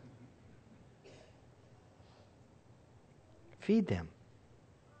 Feed them.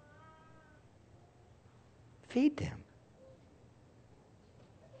 Feed them.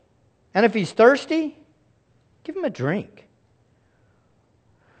 And if he's thirsty, give him a drink.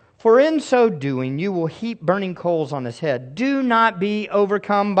 For in so doing, you will heap burning coals on his head. Do not be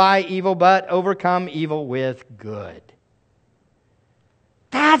overcome by evil, but overcome evil with good.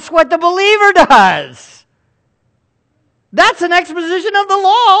 That's what the believer does. That's an exposition of the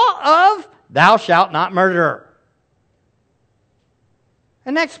law of thou shalt not murder.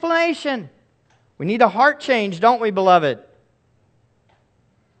 An explanation. We need a heart change, don't we, beloved?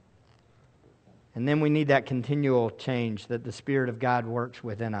 And then we need that continual change that the Spirit of God works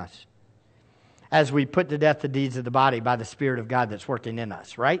within us. As we put to death the deeds of the body by the Spirit of God that's working in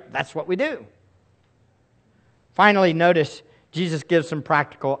us, right? That's what we do. Finally, notice Jesus gives some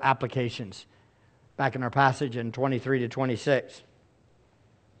practical applications back in our passage in 23 to 26.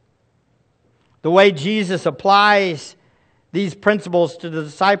 The way Jesus applies these principles to the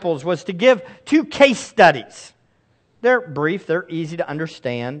disciples was to give 2 case studies. They're brief, they're easy to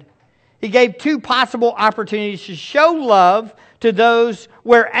understand. He gave 2 possible opportunities to show love to those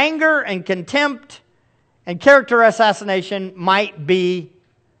where anger and contempt and character assassination might be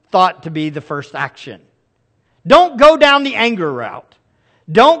thought to be the first action. Don't go down the anger route.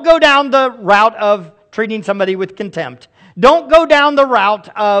 Don't go down the route of treating somebody with contempt. Don't go down the route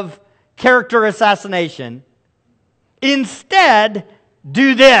of character assassination. Instead,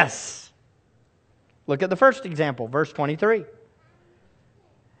 do this. Look at the first example, verse 23.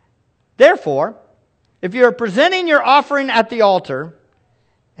 Therefore, if you are presenting your offering at the altar,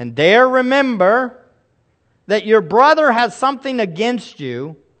 and there remember that your brother has something against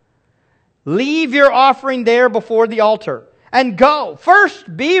you, leave your offering there before the altar, and go.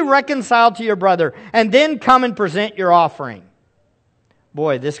 First, be reconciled to your brother, and then come and present your offering.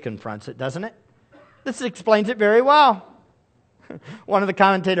 Boy, this confronts it, doesn't it? This explains it very well. One of the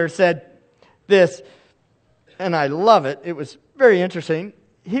commentators said this, and I love it. It was very interesting.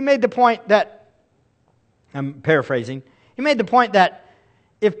 He made the point that, I'm paraphrasing, he made the point that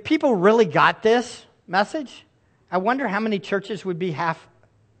if people really got this message, I wonder how many churches would be half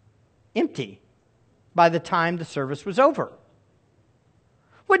empty by the time the service was over.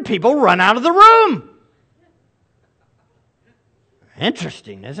 Would people run out of the room?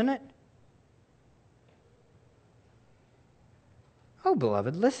 Interesting, isn't it? Oh,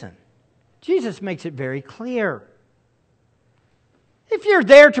 beloved, listen. Jesus makes it very clear. If you're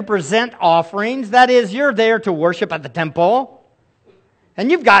there to present offerings, that is, you're there to worship at the temple, and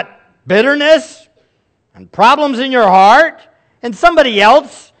you've got bitterness and problems in your heart, and somebody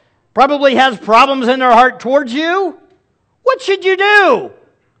else probably has problems in their heart towards you, what should you do?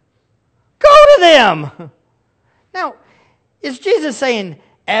 Go to them. Now, is Jesus saying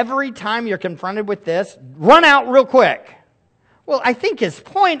every time you're confronted with this, run out real quick? Well, I think his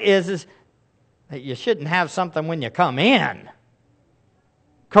point is that you shouldn't have something when you come in.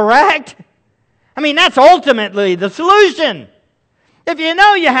 Correct? I mean, that's ultimately the solution. If you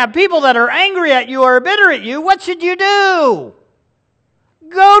know you have people that are angry at you or bitter at you, what should you do?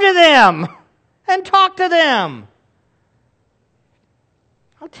 Go to them and talk to them.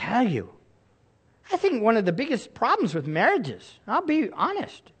 I'll tell you, I think one of the biggest problems with marriages, I'll be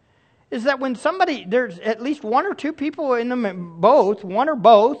honest, is that when there's at least one or two people one or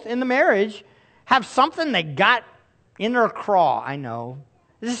both in the marriage, have something they got in their craw, I know,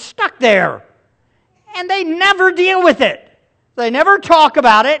 is stuck there. And they never deal with it. They never talk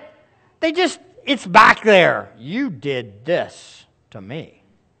about it. It's back there. You did this to me.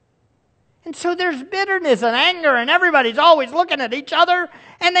 And so there's bitterness and anger, and everybody's always looking at each other,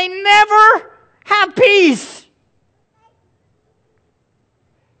 and they never have peace.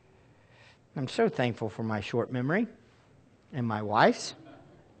 I'm so thankful for my short memory and my wife's.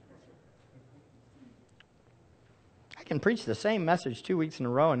 I can preach the same message 2 weeks in a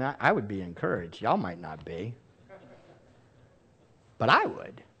row, and I would be encouraged. Y'all might not be. But I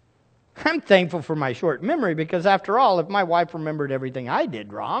would. I'm thankful for my short memory because, after all, if my wife remembered everything I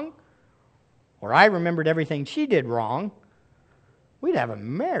did wrong, or I remembered everything she did wrong, we'd have a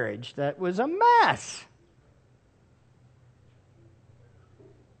marriage that was a mess.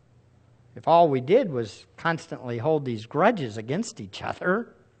 If all we did was constantly hold these grudges against each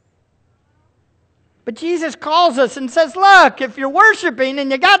other. But Jesus calls us and says, look, if you're worshiping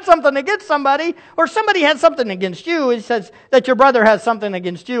and you got something against somebody, or somebody has something against you, he says that your brother has something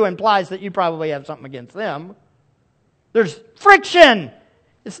against you implies that you probably have something against them. There's friction.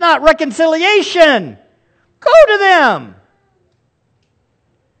 It's not reconciliation. Go to them.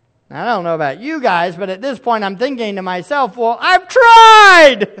 Now, I don't know about you guys, but at this point I'm thinking to myself, well, I've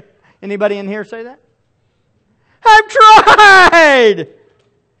tried. Anybody in here say that? I've tried.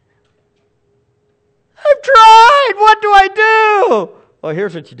 I've tried. What do I do? Well,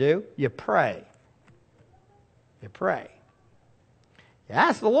 here's what you do. You pray. You pray. You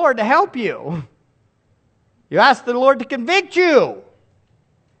ask the Lord to help you. You ask the Lord to convict you.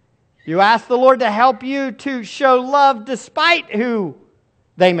 You ask the Lord to help you to show love despite who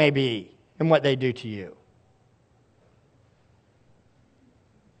they may be and what they do to you.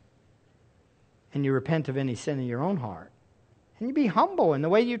 And you repent of any sin in your own heart. And you be humble in the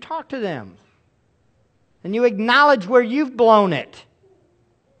way you talk to them. And you acknowledge where you've blown it.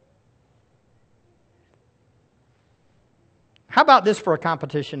 How about this for a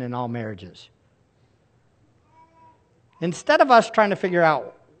competition in all marriages? Instead of us trying to figure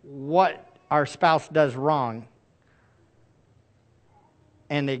out what our spouse does wrong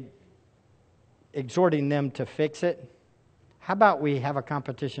and exhorting them to fix it, how about we have a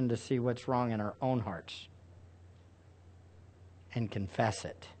competition to see what's wrong in our own hearts and confess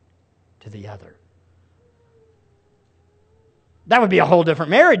it to the other? That would be a whole different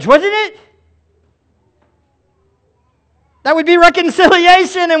marriage, wouldn't it? That would be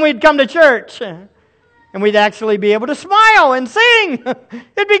reconciliation, and we'd come to church. And we'd actually be able to smile and sing.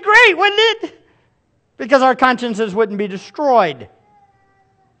 It'd be great, wouldn't it? Because our consciences wouldn't be destroyed.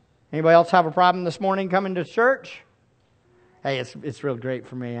 Anybody else have a problem this morning coming to church? Hey, it's real great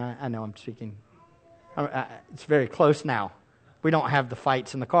for me. I know I'm speaking. It's very close now. We don't have the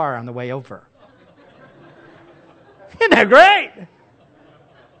fights in the car on the way over. Isn't that great?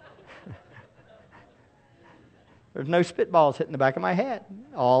 There's no spitballs hitting the back of my head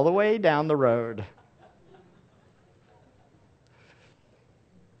all the way down the road.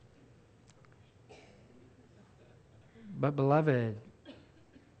 But beloved,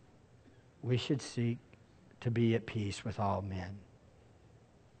 we should seek to be at peace with all men.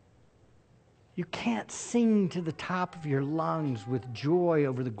 You can't sing to the top of your lungs with joy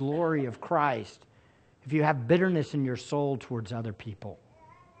over the glory of Christ if you have bitterness in your soul towards other people.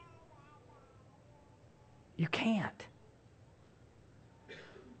 You can't.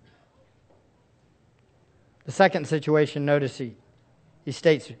 The second situation, notice he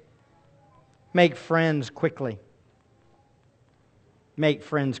states, make friends quickly. Make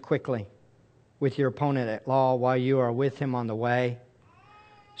friends quickly with your opponent at law while you are with him on the way,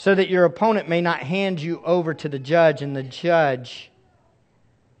 so that your opponent may not hand you over to the judge, and the judge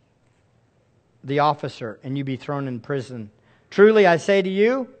the officer, and you be thrown in prison. Truly I say to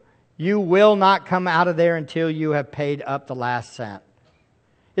you, you will not come out of there until you have paid up the last cent.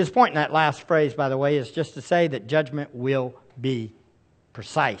 His point in that last phrase, by the way, is just to say that judgment will be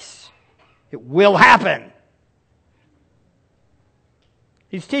precise. It will happen.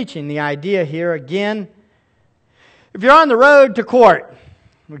 He's teaching the idea here again. If you're on the road to court,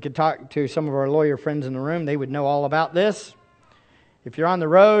 we could talk to some of our lawyer friends in the room. They would know all about this. If you're on the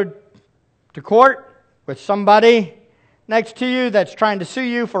road to court with somebody next to you that's trying to sue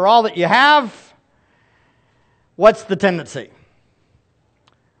you for all that you have, what's the tendency?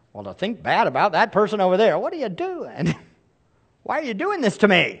 Well, to think bad about that person over there. What are you doing? Why are you doing this to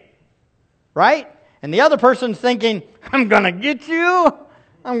me? Right? And the other person's thinking, I'm going to get you.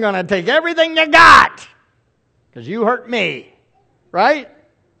 I'm going to take everything you got because you hurt me. Right?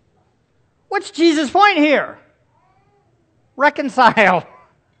 What's Jesus' point here? Reconcile.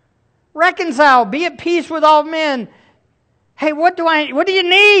 Reconcile. Be at peace with all men. Hey, what do you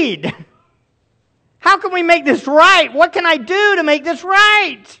need? How can we make this right? What can I do to make this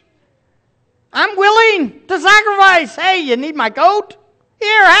right? I'm willing to sacrifice. Hey, you need my coat?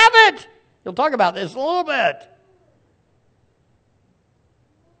 Here, have it. You'll talk about this a little bit.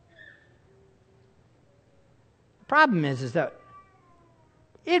 The problem is that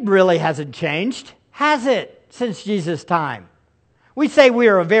it really hasn't changed, has it, since Jesus' time? We say we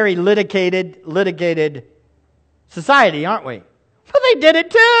are a very litigated society, aren't we? Well, they did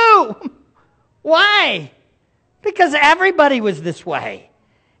it too. Why? Because everybody was this way.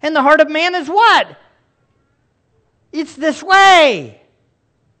 And the heart of man is what? It's this way.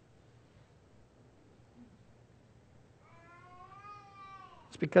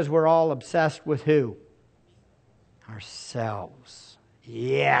 It's because we're all obsessed with who? Ourselves.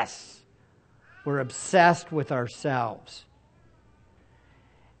 Yes. We're obsessed with ourselves.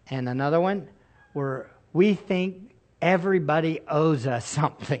 And another one, we think everybody owes us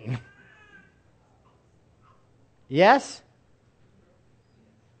something. Yes?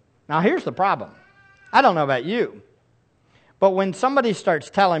 Now here's the problem. I don't know about you, but when somebody starts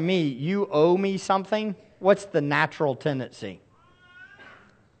telling me, you owe me something, what's the natural tendency?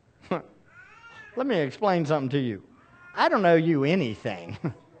 Let me explain something to you. I don't owe you anything.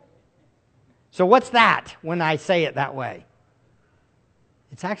 So what's that when I say it that way?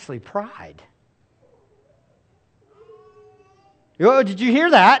 It's actually pride. Oh, did you hear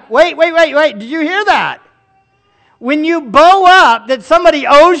that? Wait. Did you hear that? When you bow up that somebody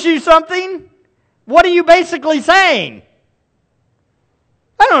owes you something, what are you basically saying?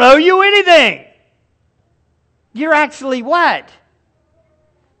 I don't owe you anything. You're actually what?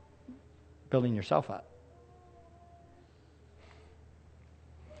 Building yourself up.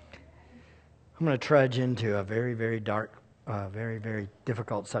 I'm going to trudge into a very, very dark, very, very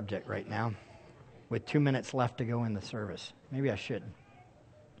difficult subject right now with 2 minutes left to go in the service. Maybe I shouldn't.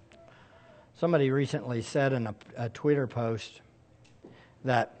 Somebody recently said in a Twitter post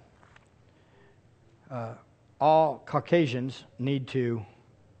that all Caucasians need to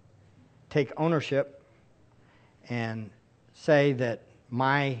take ownership and say that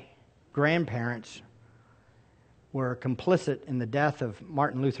my grandparents were complicit in the death of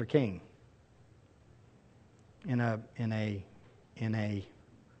Martin Luther King in a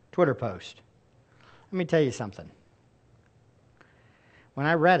Twitter post. Let me tell you something. When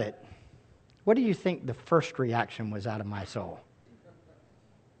I read it, what do you think the first reaction was out of my soul?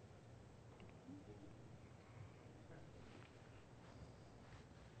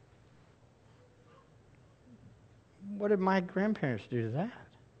 What did my grandparents do to that?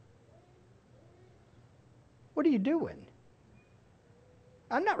 What are you doing?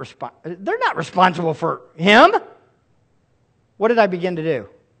 They're not responsible for him. What did I begin to do?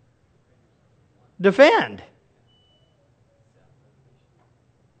 Defend.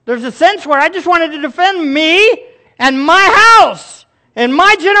 There's a sense where I just wanted to defend me and my house and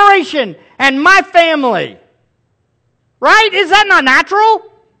my generation and my family. Right? Is that not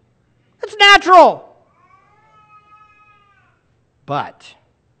natural? It's natural. But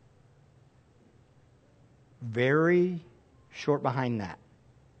very short behind that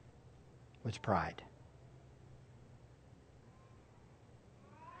was pride.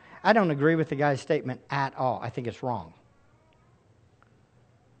 I don't agree with the guy's statement at all. I think it's wrong.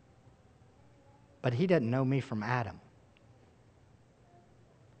 But he doesn't know me from Adam.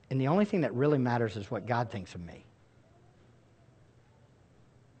 And the only thing that really matters is what God thinks of me.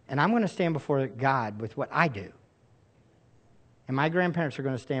 And I'm going to stand before God with what I do. And my grandparents are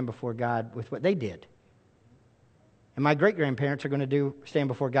going to stand before God with what they did. And my great-grandparents are going to stand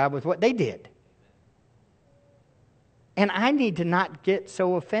before God with what they did. And I need to not get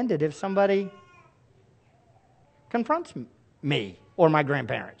so offended if somebody confronts me or my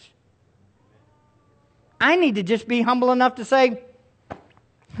grandparents. I need to just be humble enough to say,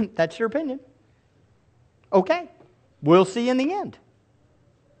 that's your opinion. Okay, we'll see in the end.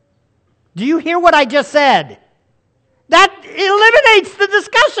 Do you hear what I just said? That eliminates the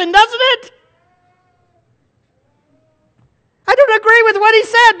discussion, doesn't it? I don't agree with what he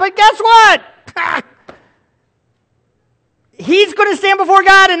said, but guess what? he's going to stand before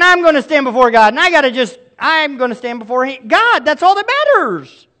God and I'm going to stand before God. And I'm going to stand before God. That's all that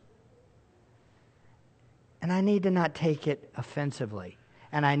matters. And I need to not take it offensively.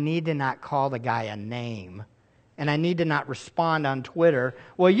 And I need to not call the guy a name. And I need to not respond on Twitter,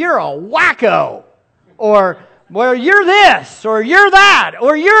 well, you're a wacko. Or, well, you're this. Or you're that.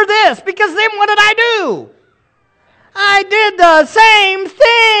 Or you're this. Because then what did I do? I did the same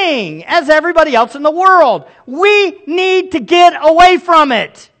thing as everybody else in the world. We need to get away from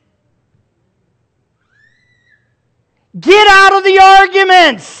it. Get out of the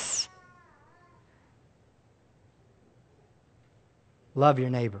arguments. Love your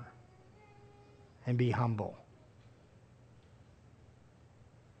neighbor and be humble.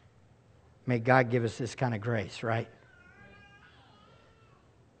 May God give us this kind of grace, right?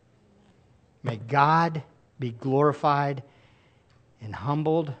 May God be glorified and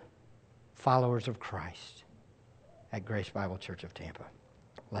humbled followers of Christ at Grace Bible Church of Tampa.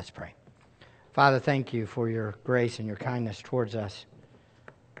 Let's pray. Father, thank you for your grace and your kindness towards us.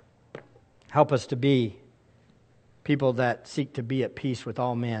 Help us to be people that seek to be at peace with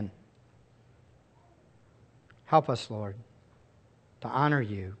all men. Help us, Lord, to honor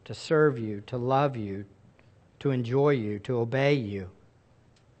you, to serve you, to love you, to enjoy you, to obey you.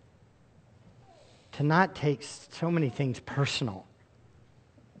 To not take so many things personal,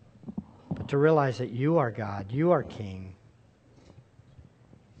 but to realize that you are God, you are King.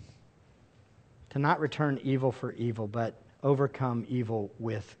 To not return evil for evil, but overcome evil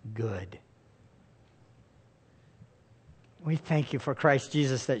with good. We thank you for Christ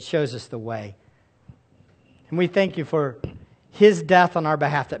Jesus that shows us the way. And we thank you for His death on our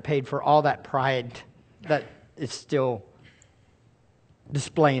behalf that paid for all that pride that is still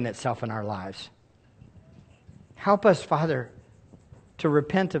displaying itself in our lives. Help us, Father, to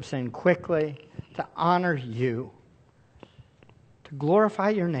repent of sin quickly, to honor you, to glorify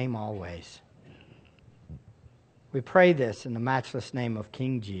your name always. We pray this in the matchless name of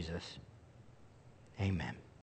King Jesus. Amen.